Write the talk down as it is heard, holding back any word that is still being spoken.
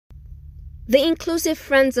The Inclusive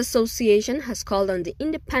Friends Association has called on the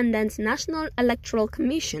Independent National Electoral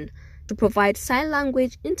Commission to provide sign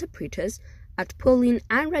language interpreters at polling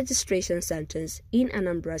and registration centers in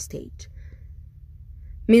Anambra State.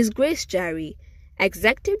 Ms. Grace Jari,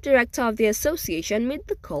 Executive Director of the association, made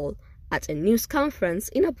the call at a news conference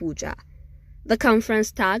in Abuja. The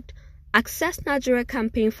conference tagged Access Nigeria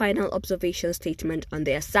Campaign Final Observation Statement on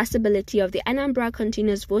the Accessibility of the Anambra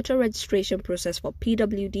Continuous Voter Registration Process for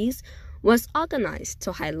PWDs was organized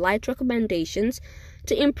to highlight recommendations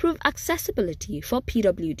to improve accessibility for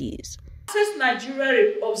PWDs. Access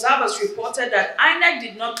Nigeria observers reported that INEC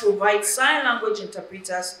did not provide sign language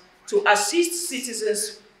interpreters to assist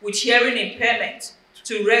citizens with hearing impairment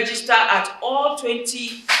to register at all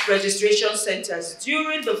 20 registration centers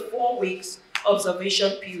during the 4 weeks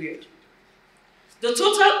observation period. The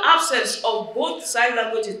total absence of both sign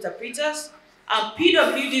language interpreters and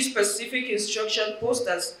PWD-specific instruction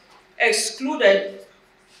posters excluded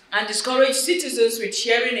and discouraged citizens with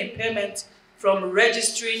hearing impairment from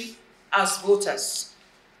registering as voters.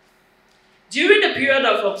 During the period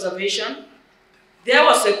of observation, there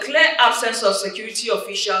was a clear absence of security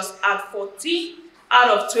officials at 14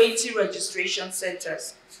 out of 20 registration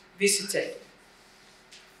centers visited.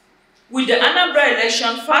 With the Anambra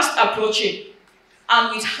election fast approaching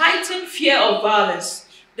and with heightened fear of violence,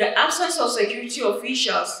 the absence of security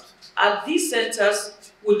officials at these centers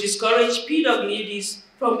would discourage PWDs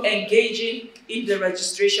from engaging in the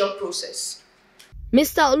registration process.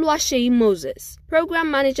 Mr. Oluwaseyi Moses,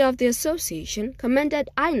 Program Manager of the association,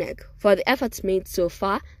 commended INEC for the efforts made so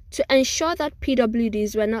far to ensure that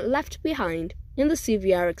PWDs were not left behind in the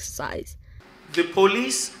CVR exercise. The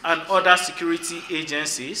police and other security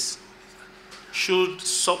agencies should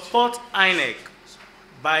support INEC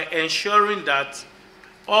by ensuring that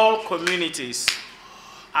all communities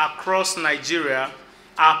across Nigeria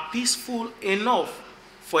are peaceful enough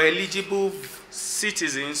for eligible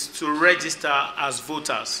citizens to register as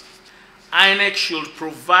voters. INEC should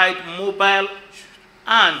provide mobile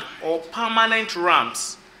and or permanent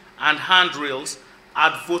ramps and handrails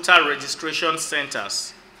at voter registration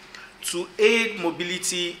centers to aid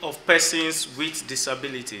mobility of persons with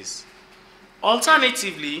disabilities.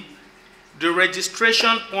 Alternatively, the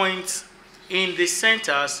registration points in the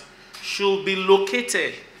centers should be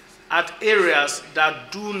located at areas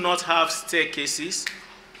that do not have staircases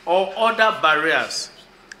or other barriers,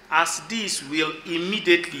 as this will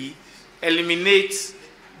immediately eliminate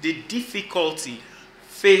the difficulty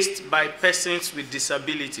faced by persons with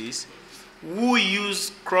disabilities who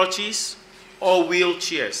use crutches or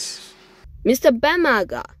wheelchairs. Mr.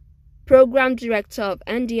 Bemaga, Program Director of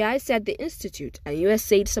NDI, said the Institute and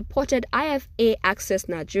USAID supported IFA Access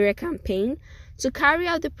Nigeria campaign to carry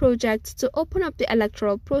out the project to open up the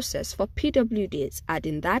electoral process for PWDs,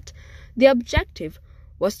 adding that the objective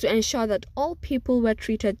was to ensure that all people were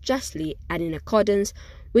treated justly and in accordance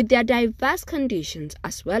with their diverse conditions,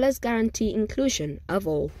 as well as guarantee inclusion of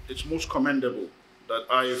all. It's most commendable that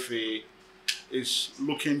IFA is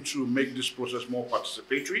looking to make this process more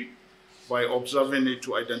participatory by observing it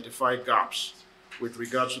to identify gaps with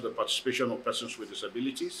regards to the participation of persons with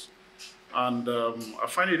disabilities. And I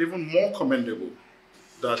find it even more commendable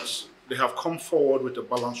that they have come forward with a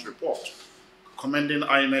balanced report, commending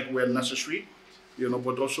INEC where necessary,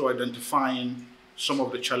 but also identifying some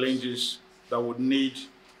of the challenges that would need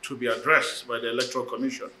to be addressed by the Electoral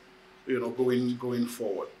Commission, going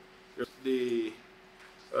forward. The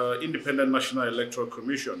Independent National Electoral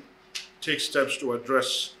Commission takes steps to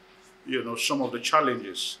address, some of the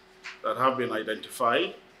challenges that have been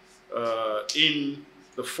identified in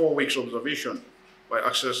the 4 weeks observation by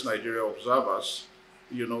Access Nigeria observers,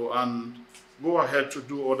 and go ahead to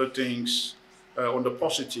do other things on the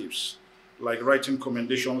positives, like writing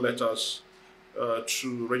commendation letters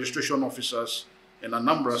to registration officers in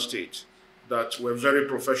Anambra State that were very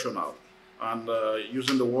professional and,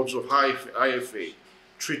 using the words of IFA,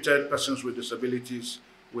 treated persons with disabilities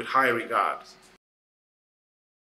with high regard.